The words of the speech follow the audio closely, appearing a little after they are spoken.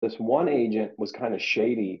this one agent was kind of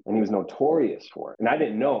shady and he was notorious for it. And I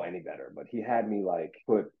didn't know any better, but he had me like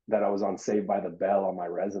put that I was on Saved by the Bell on my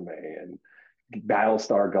resume and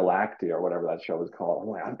Battlestar Galactica or whatever that show was called. I'm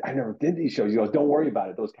like, I never did these shows. He goes, don't worry about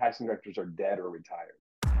it. Those casting directors are dead or retired.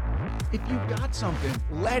 If you got something,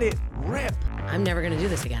 let it rip. I'm never going to do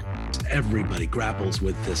this again. Everybody grapples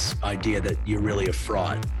with this idea that you're really a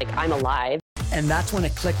fraud. Like, I'm alive. And that's when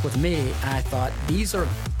it clicked with me. And I thought, these are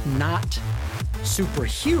not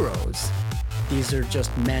superheroes. These are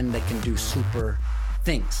just men that can do super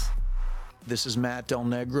things. This is Matt Del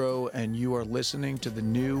Negro, and you are listening to the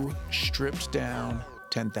new stripped down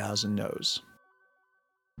 10,000 No's.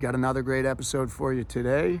 Got another great episode for you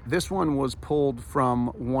today. This one was pulled from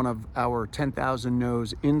one of our 10,000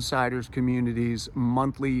 No's Insiders Community's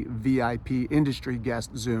monthly VIP industry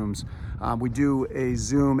guest Zooms. We do a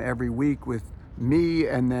Zoom every week with me,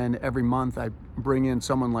 and then every month I bring in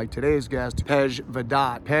someone like today's guest,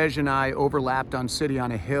 Vahdat. Pej and I overlapped on City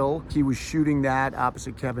on a Hill. He was shooting that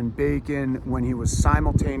opposite Kevin Bacon when he was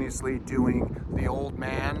simultaneously doing The Old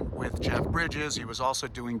Man with Jeff Bridges. He was also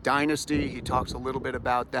doing Dynasty. He talks a little bit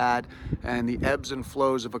about that and the ebbs and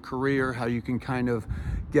flows of a career, how you can kind of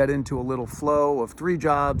get into a little flow of 3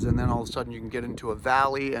 jobs and then all of a sudden you can get into a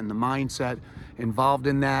valley and the mindset involved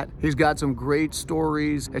in that. He's got some great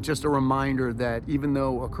stories. It's just a reminder that even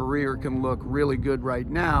though a career can look really good right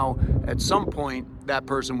now, at some point that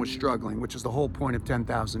person was struggling, which is the whole point of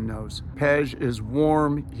 10,000 No's. Pej is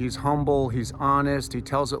warm, he's humble, he's honest, he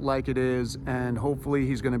tells it like it is, and hopefully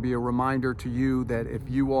he's going to be a reminder to you that if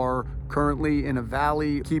you are currently in a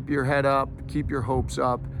valley, keep your head up, keep your hopes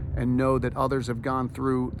up, and know that others have gone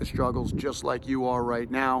through the struggles just like you are right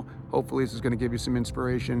now. Hopefully this is going to give you some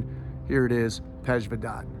inspiration. Here it is, Pej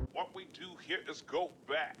Vahdat. What we do here is go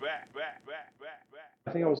back.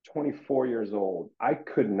 I think I was 24 years old. I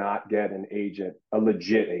could not get an agent, a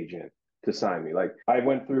legit agent, to sign me. Like, I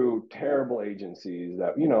went through terrible agencies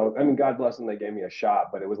that, I mean, God bless them, they gave me a shot,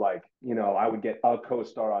 but it was like, I would get a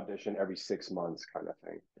co-star audition every 6 months kind of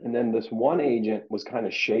thing. And then this one agent was kind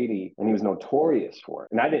of shady and he was notorious for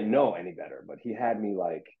it. And I didn't know any better, but he had me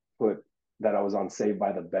like put that I was on Saved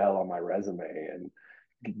by the Bell on my resume and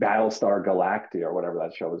Battlestar Galactica or whatever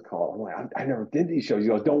that show was called. I'm like, I never did these shows. He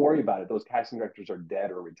goes, don't worry about it. Those casting directors are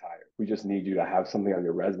dead or retired. We just need you to have something on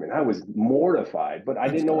your resume. And I was mortified, but I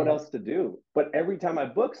didn't know what else to do. But every time I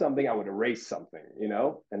booked something, I would erase something,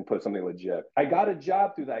 and put something legit. I got a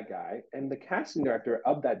job through that guy, and the casting director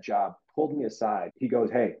of that job pulled me aside. He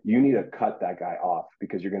goes, hey, you need to cut that guy off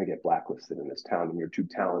because you're going to get blacklisted in this town and you're too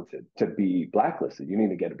talented to be blacklisted. You need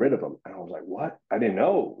to get rid of him. And I was like, what? I didn't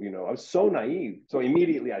know, I was so naive. So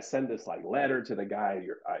immediately I send this like letter to the guy,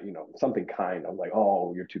 something kind. I was like,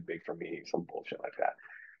 oh, you're too big for me, some bullshit like that.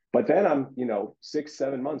 But then I'm, 6,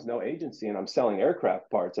 7 months, no agency, and I'm selling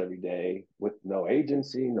aircraft parts every day with no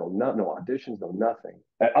agency, no auditions, no nothing,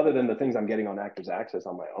 other than the things I'm getting on Actors Access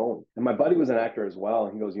on my own. And my buddy was an actor as well,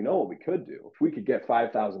 and he goes, what we could do? If we could get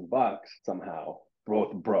 $5,000 somehow,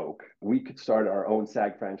 both broke, we could start our own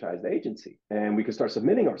SAG franchised agency, and we could start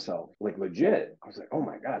submitting ourselves, like legit. I was like, oh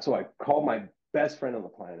my God. So I called my best friend on the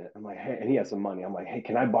planet. I'm like, hey, and he has some money. I'm like, hey,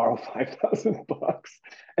 can I borrow $5,000?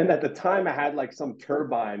 And at the time I had like some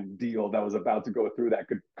turbine deal that was about to go through that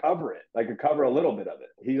could cover it. I could cover a little bit of it.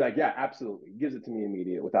 He's like, yeah, absolutely. He gives it to me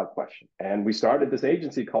immediate without question. And we started this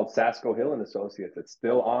agency called Sasko Hill and Associates. It's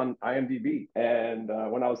still on IMDb. And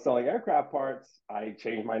when I was selling aircraft parts, I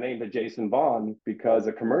changed my name to Jason Vaughn because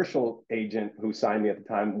a commercial agent who signed me at the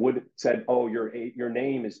time said, oh, your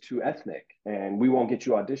name is too ethnic and we won't get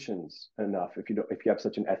you auditions enough if you have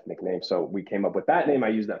such an ethnic name. So we came up with that name. I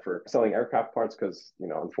use that for selling aircraft parts because,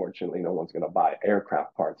 unfortunately, no one's going to buy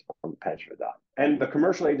aircraft parts from Pej Vahdat. And the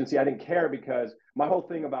commercial agency, I didn't care because my whole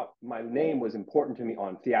thing about my name was important to me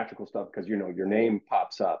on theatrical stuff because, your name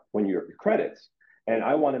pops up when your credits. And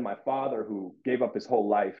I wanted my father, who gave up his whole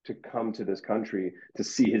life to come to this country, to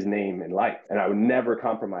see his name in lights. And I would never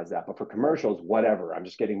compromise that. But for commercials, whatever. I'm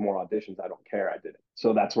just getting more auditions. I don't care. I did it.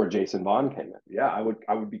 So that's where Jason Vaughn came in. Yeah,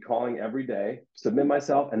 I would be calling every day, submit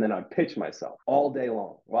myself, and then I'd pitch myself all day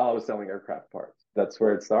long while I was selling aircraft parts. That's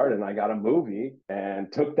where it started. And I got a movie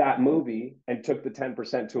and took that movie and took the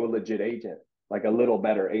 10% to a legit agent, like a little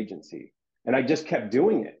better agency. And I just kept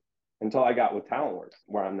doing it until I got with TalentWorks,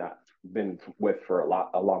 where I'm not been with for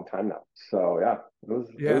a long time now. So yeah, it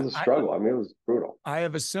was a struggle. It was brutal. I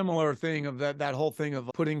have a similar thing of that whole thing of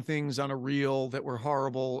putting things on a reel that were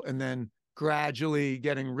horrible and then gradually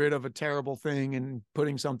getting rid of a terrible thing and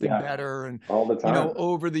putting something Yeah, better. And, all the time.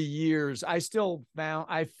 over the years, I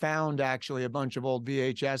found actually a bunch of old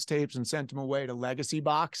VHS tapes and sent them away to Legacy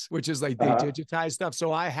Box, which is like they Uh-huh. digitize stuff.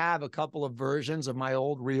 So I have a couple of versions of my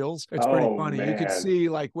old reels. It's pretty Oh funny. You could man. see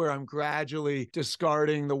like where I'm gradually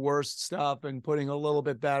discarding the worst stuff and putting a little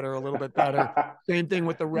bit better, a little bit better. Same thing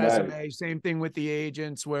with the Nice. resume, same thing with the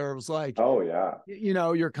agents, where it was like, Oh yeah.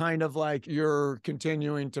 you're kind of like you're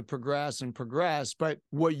continuing to progress and progress. But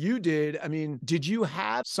what you did, I mean, did you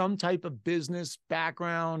have some type of business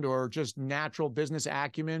background or just natural business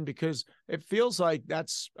acumen? Because it feels like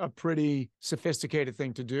that's a pretty sophisticated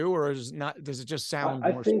thing to do, or is not, does it just sound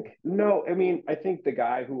I more? think no, I mean, I think the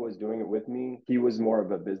guy who was doing it with me, he was more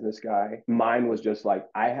of a business guy. Mine was just like,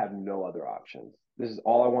 I have no other options. This is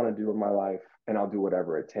all I want to do with my life, and I'll do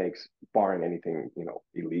whatever it takes, barring anything,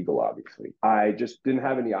 illegal, obviously. I just didn't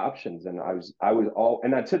have any options. And I was all,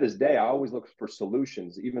 and to this day, I always look for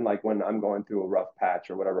solutions, even like when I'm going through a rough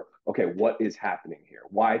patch or whatever. Okay, what is happening here?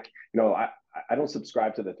 Why, I don't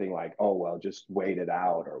subscribe to the thing like, oh, well, just wait it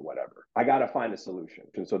out or whatever. I got to find a solution.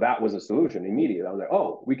 And so that was a solution immediately. I was like,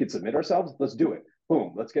 oh, we could submit ourselves. Let's do it.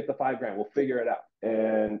 Boom, let's get the $5,000. We'll figure it out.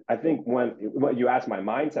 And I think when you asked my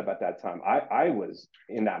mindset at that time, I was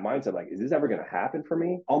in that mindset like, is this ever going to happen for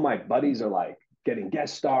me? All my buddies are like, getting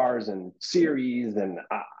guest stars and series, and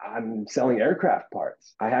I'm selling aircraft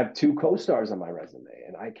parts. I have 2 co-stars on my resume,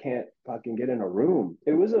 and I can't fucking get in a room.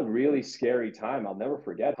 It was a really scary time. I'll never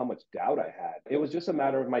forget how much doubt I had. It was just a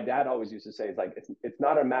matter of, my dad always used to say, it's like, it's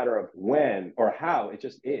not a matter of when or how, it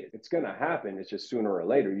just is. It's going to happen. It's just sooner or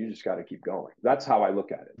later. You just got to keep going. That's how I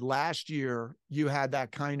look at it. Last year, you had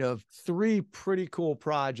that kind of 3 pretty cool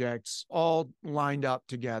projects all lined up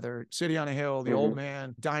together. City on a Hill, The Old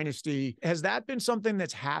Man, Dynasty. Has that been something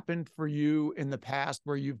that's happened for you in the past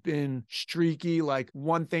where you've been streaky, like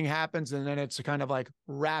one thing happens and then it's kind of like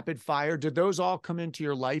rapid fire? Did those all come into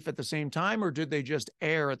your life at the same time, or did they just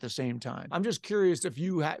air at the same time? I'm just curious if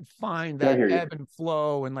you find that ebb and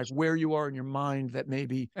flow and like where you are in your mind that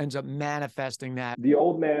maybe ends up manifesting that. The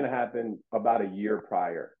Old Man happened about a year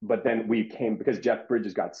prior, but then we came because Jeff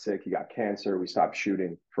Bridges got sick. He got cancer. We stopped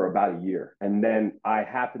shooting for about a year. And then I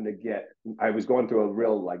was going through a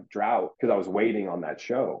real like drought because I was waiting on that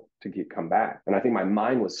show to come back. And I think my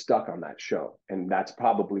mind was stuck on that show. And that's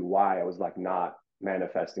probably why I was like not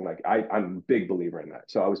manifesting. Like I'm a big believer in that.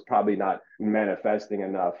 So I was probably not manifesting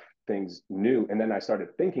enough things new. And then I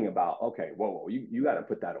started thinking about, okay, whoa, you got to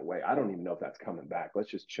put that away. I don't even know if that's coming back.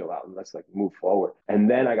 Let's just chill out and let's like move forward. And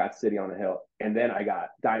then I got City on a Hill, and then I got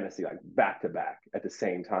Dynasty like back to back at the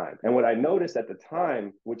same time. And what I noticed at the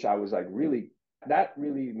time, which I was like that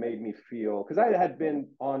really made me feel, because I had been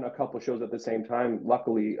on a couple of shows at the same time,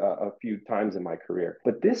 luckily a few times in my career.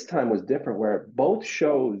 But this time was different, where both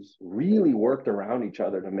shows really worked around each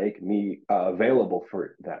other to make me available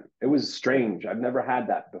for them. It was strange. I've never had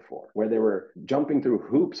that before, where they were jumping through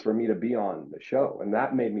hoops for me to be on the show. And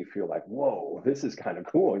that made me feel like, whoa, this is kind of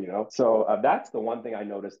cool, So that's the one thing I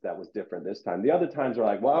noticed that was different this time. The other times were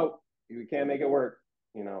like, well, you can't make it work,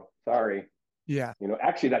 sorry. Yeah.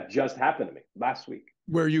 Actually, that just happened to me last week.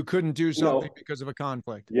 Where you couldn't do something because of a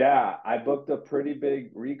conflict. Yeah, I booked a pretty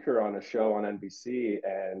big recur on a show on NBC,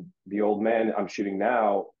 and The Old Man I'm shooting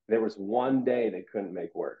now, there was one day they couldn't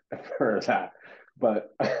make work for that.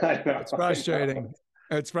 But I know, it's frustrating.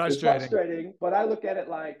 It's frustrating. But I look at it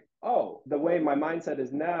like, oh, the way my mindset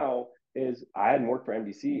is now is I hadn't worked for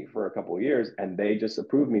NBC for a couple of years, and they just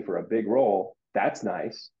approved me for a big role. That's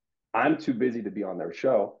nice. I'm too busy to be on their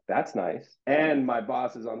show. That's nice. And my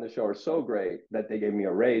bosses on the show are so great that they gave me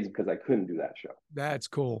a raise because I couldn't do that show. That's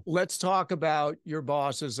cool. Let's talk about your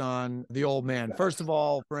bosses on The Old Man. First of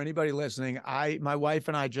all, for anybody listening, my wife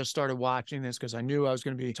and I just started watching this because I knew I was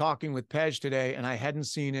going to be talking with Pej today, and I hadn't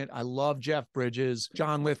seen it. I love Jeff Bridges.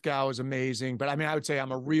 John Lithgow is amazing. But I mean, I would say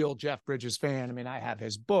I'm a real Jeff Bridges fan. I mean, I have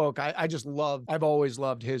his book. I've always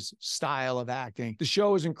loved his style of acting. The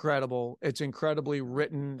show is incredible. It's incredibly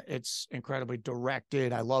written. It's incredibly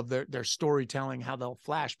directed. I love their storytelling, how they'll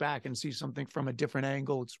flash back and see something from a different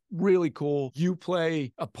angle. It's really cool. You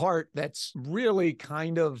play a part that's really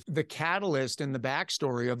kind of the catalyst and the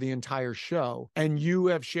backstory of the entire show. And you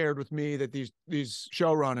have shared with me that these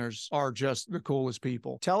showrunners are just the coolest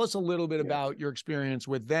people. Tell us a little bit about your experience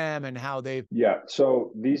with them and how they've... Yeah,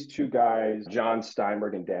 so these 2 guys, John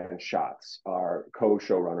Steinberg and Dan Schatz, are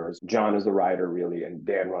co-showrunners. John is the writer, really, and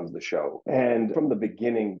Dan runs the show. And from the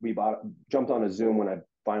beginning, we jumped on a Zoom when I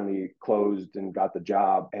finally closed and got the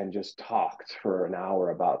job and just talked for an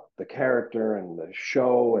hour about the character and the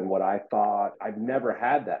show and what I thought. I've never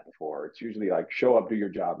had that before. It's usually like show up, do your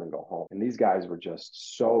job, and go home. And these guys were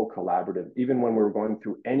just so collaborative. Even when we were going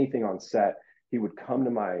through anything on set, he would come to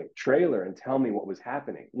my trailer and tell me what was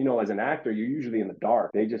happening. You know, as an actor, you're usually in the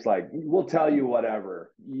dark. They just like, we'll tell you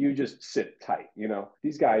whatever. You just sit tight, you know?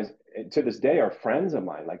 These guys, to this day, are friends of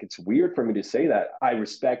mine. Like, it's weird for me to say that. I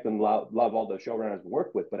respect and love all the showrunners I've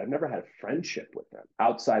worked with, but I've never had a friendship with them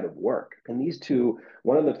outside of work. And these two,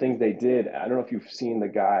 one of the things they did, I don't know if you've seen the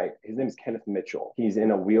guy, his name is Kenneth Mitchell. He's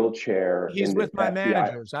in a wheelchair. He's in the with my FBI.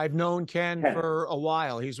 managers. I've known Ken Ken. for a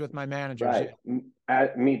while. He's with my managers. Right. Yeah.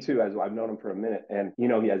 Me too, as I've known him for a minute. And, you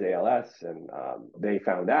know, he has ALS, and they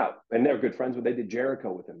found out. And they're good friends. They did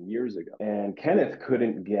Jericho with him years ago. And Kenneth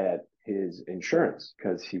couldn't get his insurance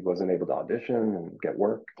because he wasn't able to audition and get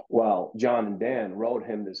work. Well, John and Dan wrote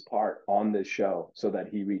him this part on this show so that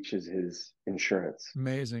he reaches his insurance.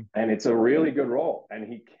 Amazing. And it's a really good role, and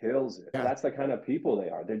he kills it. Yeah. That's the kind of people they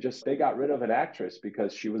are. They got rid of an actress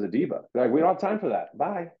because she was a diva. They're like, we don't have time for that.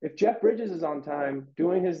 Bye. If Jeff Bridges is on time,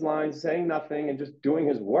 doing his lines, saying nothing, and just doing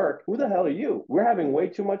his work, who the hell are you? We're having way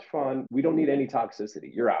too much fun. We don't need any toxicity.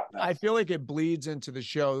 You're out. I feel like it bleeds into the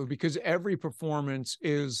show because every performance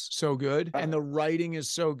is so good and the writing is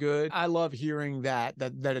so good. I love hearing that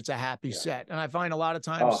it's a happy set. And I find a lot of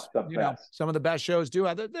times, some of the best shows do.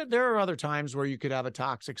 There are other times where you could have a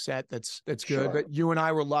toxic set that's good. Sure. But you and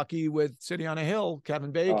I were lucky with City on a Hill,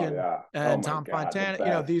 Kevin Bacon and Tom Fontana. You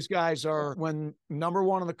know, these guys are, when number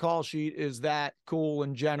one on the call sheet is that cool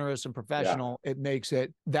and generous and professional, it makes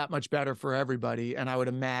it that much better for everybody. And I would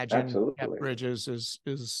imagine Jeff Bridges is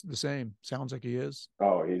the same. Sounds like he is.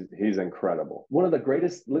 Oh, he's incredible. One of the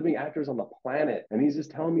greatest living actors on the planet. And he's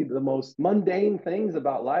just telling me the most mundane things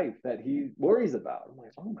about life that he worries about. I'm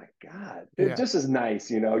like, oh my God. It just is nice,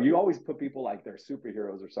 you know. You always put people like they're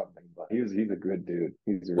superheroes or something, but he's a good dude.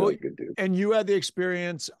 He's a really good dude. And you had the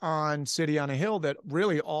experience on City on a Hill that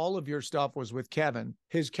really all of your stuff was with Kevin.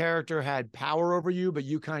 His character had power over you, but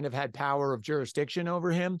you kind of had power of jurisdiction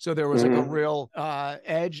over him. So there was like a real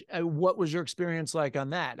edge. What was your experience like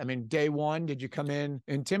on that? I mean, day one, did you come in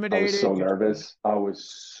intimidated? I was so nervous. I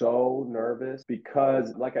was so nervous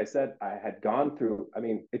because, like I said, I had gone through, I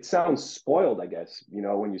mean, it sounds spoiled, I guess, you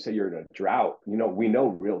know, when you say you're in a drought, you know, we know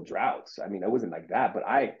real droughts. I mean, it wasn't like that, but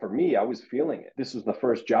for me, I was feeling it. This was the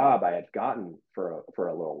first job I had gotten for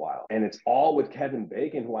a little while. And it's all with Kevin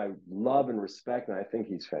Bacon, who I love and respect, and I think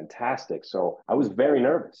he's fantastic. So I was very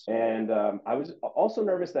nervous. And I was also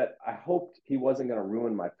nervous that I hoped he wasn't going to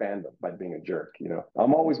ruin my fandom by being a jerk, you know.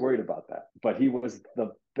 I'm always worried about that. But he was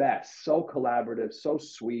the best, so collaborative, so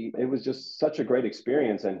sweet. It was just such a great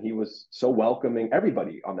experience, and he was so welcoming.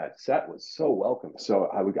 Everybody on that set was so welcoming. So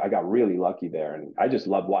I got really lucky there, and I just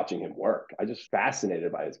loved watching him work. I just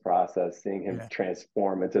fascinated by his process, seeing him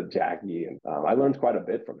transform into Jackie, and I learned quite a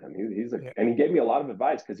bit from him. And he gave me a lot of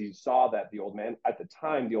advice because he saw that the old man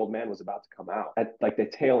was about to come out at like the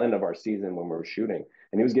tail end of our season when we were shooting.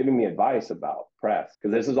 And he was giving me advice about press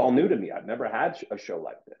because this is all new to me. I've never had a show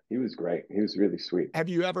like this. He was great. He was really sweet. Have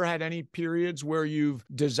you ever had any periods where you've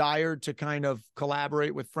desired to kind of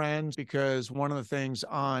collaborate with friends? Because one of the things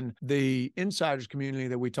on the insiders community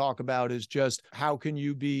that we talk about is just how can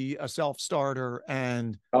you be a self-starter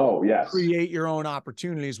and create your own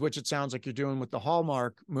opportunities, which it sounds like you're doing with the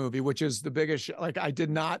Hallmark movie, which is the biggest show. Like I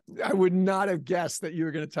would not have guessed that you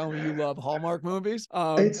were going to tell me you love Hallmark movies.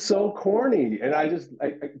 It's so corny. And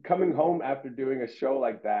coming home after doing a show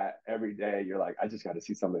like that every day, you're like, I just got to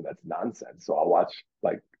see something that's nonsense. So I'll watch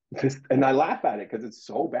like this, and I laugh at it because it's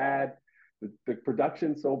so bad. The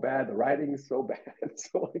production's so bad, the writing is so bad.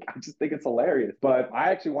 So like, I just think it's hilarious. But I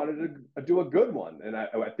actually wanted to do a good one, and I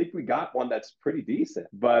think we got one that's pretty decent.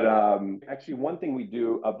 But actually, one thing we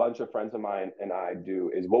do, a bunch of friends of mine and I do,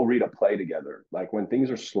 is we'll read a play together. Like when things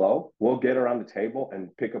are slow, we'll get around the table and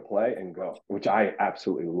pick a play and go, which I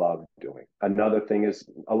absolutely love doing. Another thing is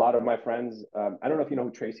a lot of my friends. I don't know if you know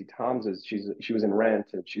who Tracy Toms is. She was in Rent,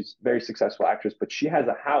 and she's a very successful actress. But she has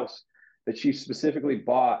a house that she specifically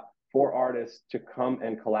bought for artists to come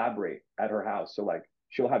and collaborate at her house. So like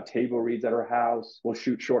she'll have table reads at her house. We'll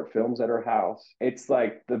shoot short films at her house. It's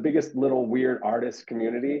like the biggest little weird artist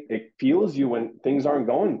community. It feels you when things aren't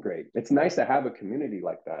going great. It's nice to have a community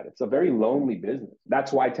like that. It's a very lonely business.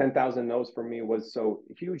 That's why 10,000 No's for me was so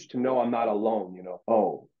huge, to know I'm not alone, you know.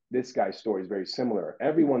 Oh, this guy's story is very similar.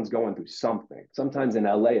 Everyone's going through something. Sometimes in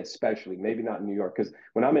LA especially, maybe not in New York, because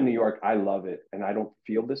when I'm in New York, I love it and I don't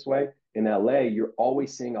feel this way. in LA, you're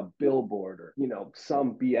always seeing a billboard or,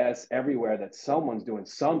 some BS everywhere that someone's doing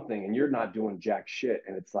something and you're not doing jack shit.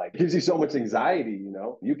 And it's like, gives you so much anxiety,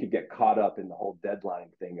 you could get caught up in the whole deadline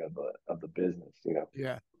thing of the business.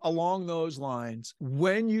 Yeah. Along those lines,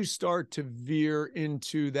 when you start to veer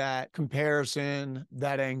into that comparison,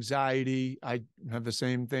 that anxiety, I have the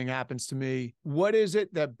same thing happens to me. What is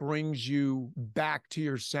it that brings you back to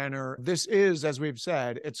your center? This is, as we've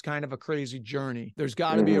said, it's kind of a crazy journey. There's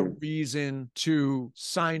got to be a reason to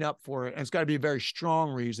sign up for it. And it's got to be a very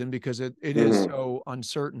strong reason because it is so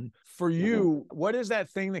uncertain. For you, what is that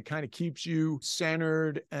thing that kind of keeps you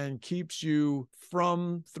centered and keeps you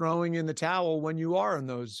from throwing in the towel when you are in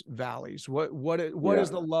those valleys? What is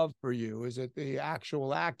the love for you? Is it the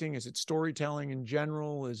actual acting? Is it storytelling in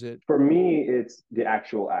general? Is it? For me, it's the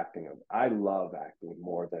actual acting. I love acting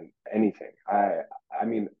more than anything. I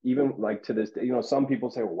mean, even like to this day, some people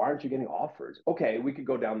say, well, why aren't you getting offers? Okay, we could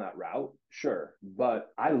go down that route, sure.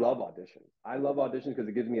 But I love auditions. I love auditions because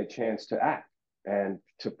it gives me a chance to act and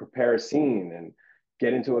to prepare a scene and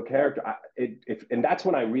get into a character. And that's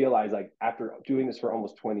when I realized, like, after doing this for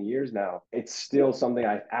almost 20 years now, it's still something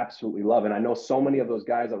I absolutely love. And I know so many of those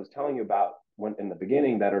guys I was telling you about when in the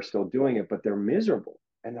beginning that are still doing it, but they're miserable.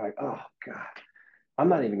 And they're like, oh God, I'm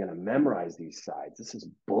not even going to memorize these sides. This is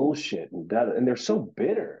bullshit. And they're so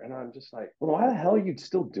bitter. And I'm just like, well, why the hell are you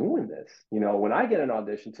still doing this? When I get an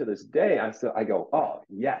audition to this day, I go, oh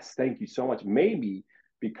yes, thank you so much. Maybe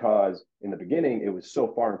because in the beginning, it was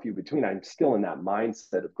so far and few between. I'm still in that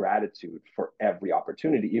mindset of gratitude for every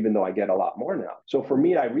opportunity, even though I get a lot more now. So for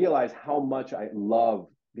me, I realize how much I love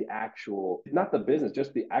the actual, not the business,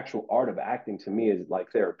 just the actual art of acting to me is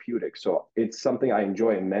like therapeutic. So it's something I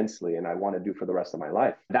enjoy immensely and I want to do for the rest of my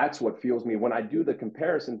life. That's what fuels me. When I do the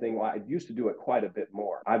comparison thing, well, I used to do it quite a bit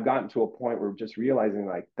more. I've gotten to a point where just realizing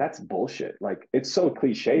like, that's bullshit. Like it's so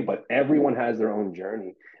cliche, but everyone has their own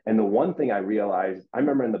journey. And the one thing I realized, I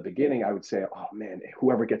remember in the beginning, I would say, oh man,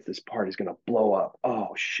 whoever gets this part is going to blow up.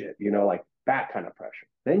 Oh shit, like that kind of pressure.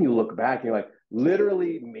 Then you look back and you're like,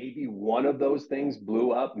 literally, maybe one of those things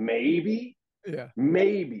blew up. Maybe.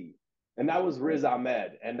 And that was Riz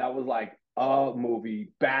Ahmed. And that was like a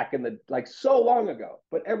movie back in like so long ago.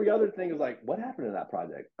 But every other thing is like, what happened to that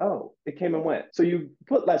project? Oh, it came and went. So you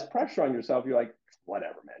put less pressure on yourself. You're like,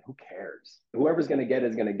 whatever, man, who cares? Whoever's going to get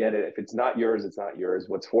it is going to get it. If it's not yours, it's not yours.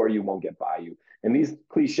 What's for you won't get by you. And these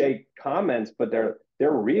cliche comments, but they're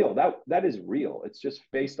real. That is real. It's just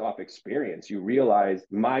based off experience. You realize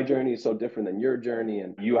my journey is so different than your journey.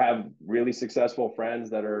 And you have really successful friends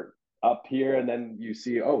that are up here. And then you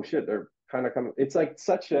see, oh shit, they're kind of coming. It's like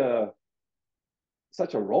such a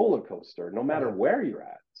roller coaster, no matter where you're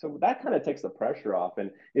at. So that kind of takes the pressure off. And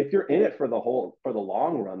if you're in it for the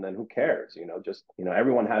long run, then who cares?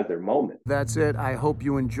 Everyone has their moment. That's it. I hope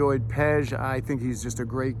you enjoyed Pej. I think he's just a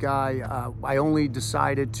great guy. I only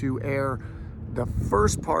decided to air the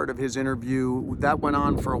first part of his interview. That went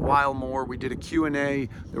on for a while more. We did a Q&A.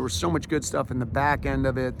 There was so much good stuff in the back end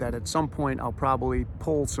of it that at some point I'll probably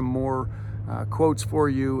pull some more quotes for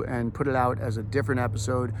you and put it out as a different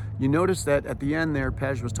episode. You notice that at the end there,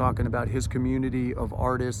 Pej was talking about his community of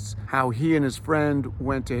artists, how he and his friend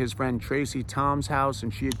went to his friend Tracy Tom's house,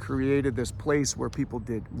 and she had created this place where people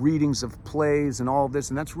did readings of plays and all of this.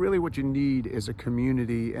 And that's really what you need is a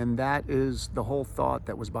community. And that is the whole thought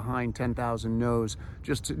that was behind 10,000 No's.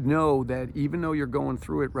 Just to know that even though you're going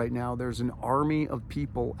through it right now, there's an army of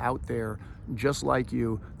people out there just like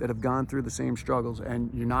you that have gone through the same struggles, and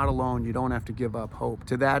you're not alone. You don't have to give up hope.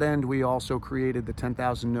 To that end, we also created the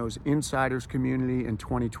 10,000 No's Insiders community in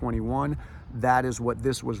 2021. That is what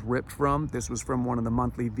this was ripped from. This was from one of the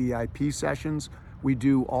monthly VIP sessions. We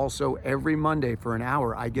do also every Monday for an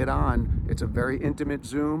hour. I get on, it's a very intimate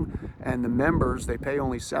Zoom, and the members, they pay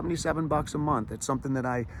only $77 a month. It's something that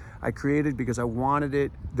I created because I wanted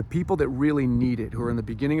it, the people that really need it, who are in the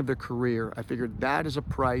beginning of their career, I figured that is a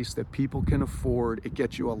price that people can afford. It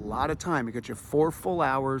gets you a lot of time. It gets you 4 full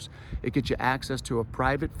hours. It gets you access to a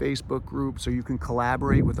private Facebook group so you can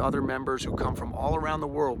collaborate with other members who come from all around the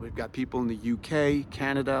world. We've got people in the UK,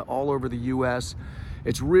 Canada, all over the US.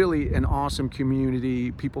 It's really an awesome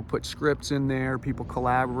community. People put scripts in there, people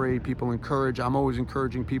collaborate, people encourage. I'm always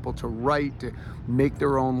encouraging people to write, to make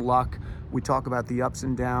their own luck. We talk about the ups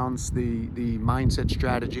and downs, the mindset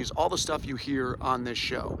strategies, all the stuff you hear on this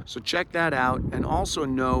show. So check that out. And also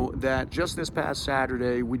know that just this past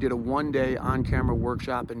Saturday, we did a one-day on-camera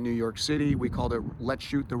workshop in New York City. We called it Let's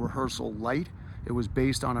Shoot the Rehearsal Light. It was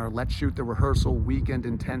based on our Let's Shoot the Rehearsal weekend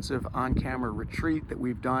intensive on-camera retreat that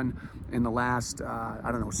we've done in the last,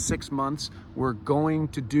 6 months. We're going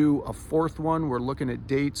to do a fourth one. We're looking at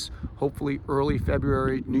dates, hopefully early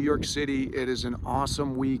February, New York City. It is an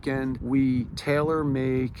awesome weekend. We tailor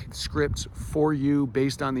make scripts for you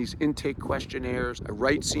based on these intake questionnaires. I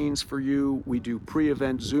write scenes for you. We do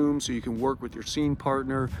pre-event Zoom so you can work with your scene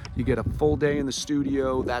partner. You get a full day in the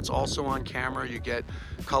studio. That's also on camera. You get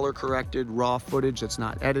color corrected raw footage that's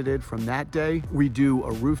not edited from that day. We do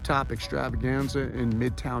a rooftop extravaganza in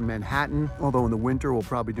Midtown Manhattan, although in the winter we'll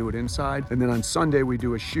probably do it inside. And then on Sunday we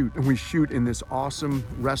do a shoot, and we shoot in this awesome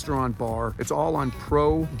restaurant bar. It's all on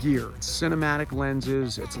pro gear. It's cinematic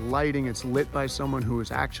lenses, it's lighting, it's lit by someone who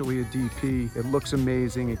is actually a DP. It looks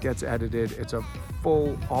amazing, it gets edited. It's a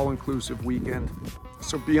full all-inclusive weekend.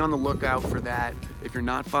 So be on the lookout for that. If you're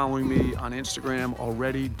not following me on Instagram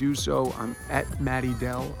already, do so. I'm at Matty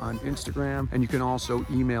Dell on Instagram. And you can also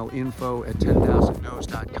email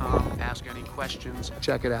info@10,000nos.com. Ask any questions.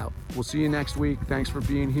 Check it out. We'll see you next week. Thanks for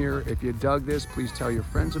being here. If you dug this, please tell your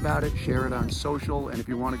friends about it. Share it on social. And if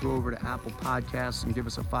you want to go over to Apple Podcasts and give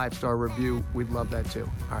us a 5-star review, we'd love that too.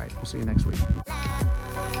 All right, we'll see you next week.